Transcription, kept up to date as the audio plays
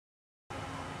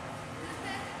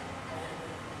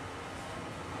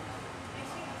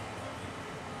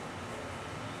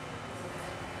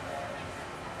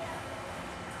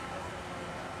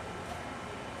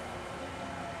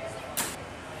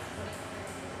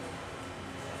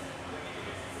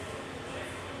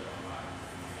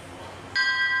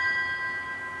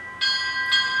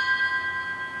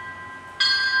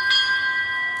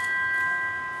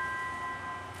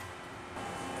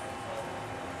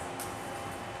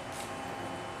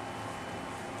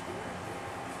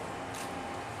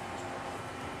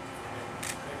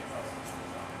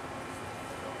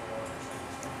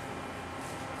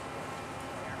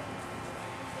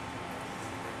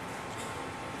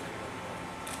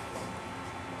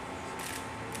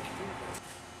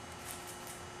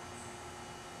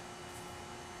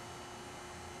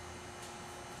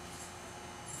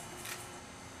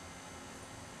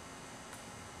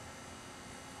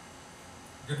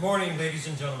Good morning, ladies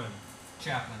and gentlemen.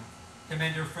 Chaplain,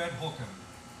 Commander Fred Holcomb,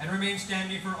 and remain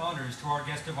standing for honors to our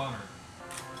guest of honor.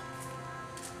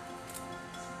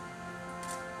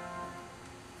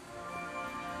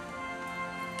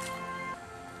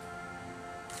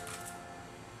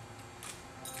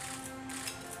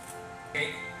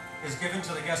 Is given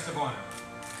to the guest of honor,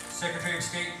 Secretary of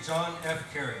State John F.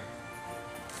 Kerry.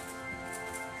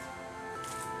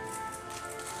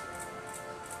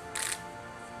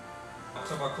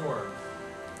 Of our Corps.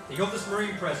 The oldest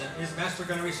Marine present is Master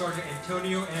Gunnery Sergeant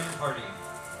Antonio M. Hardy.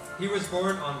 He was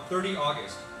born on 30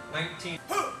 August, 19...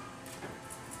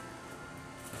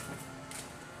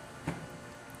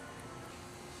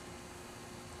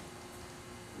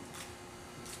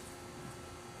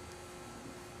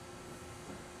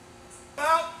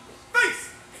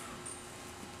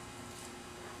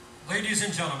 Ladies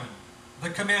and gentlemen, the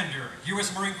Commander,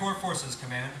 U.S. Marine Corps Forces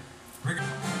Command,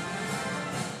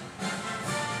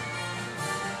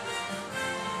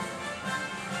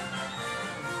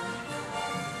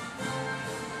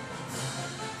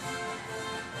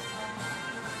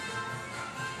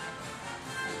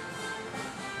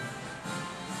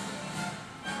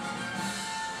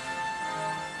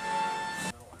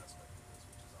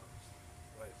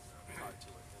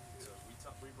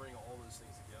 we bring all those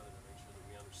things together to make sure that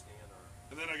we understand our...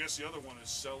 And then I guess the other one is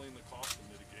selling the cost of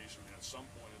mitigation. At some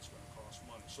point it's going to cost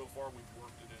money. So far we've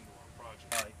worked it into our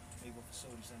project. Naval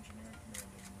Facilities Engineering Command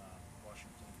in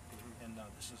Washington. And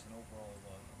this is an overall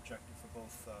objective for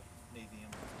both Navy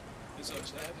and... Is that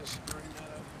a security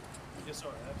matter? Yes, sir.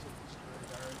 Absolutely.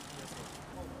 Security. Yes, sir.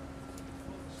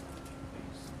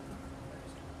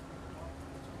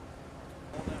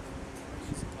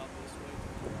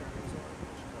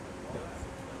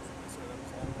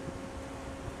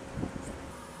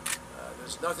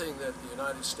 There's nothing that the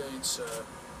United States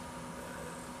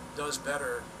does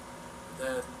better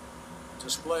than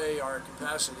display our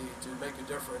capacity to make a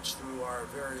difference through our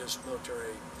various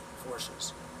military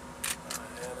forces.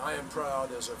 And I am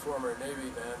proud as a former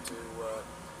Navy man to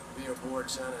be aboard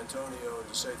San Antonio and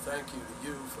to say thank you to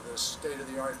you for this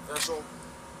state-of-the-art vessel,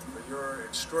 for your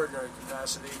extraordinary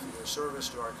capacity, for your service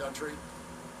to our country.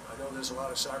 I know there's a lot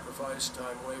of sacrifice,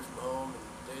 time away from home,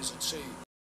 and days at sea.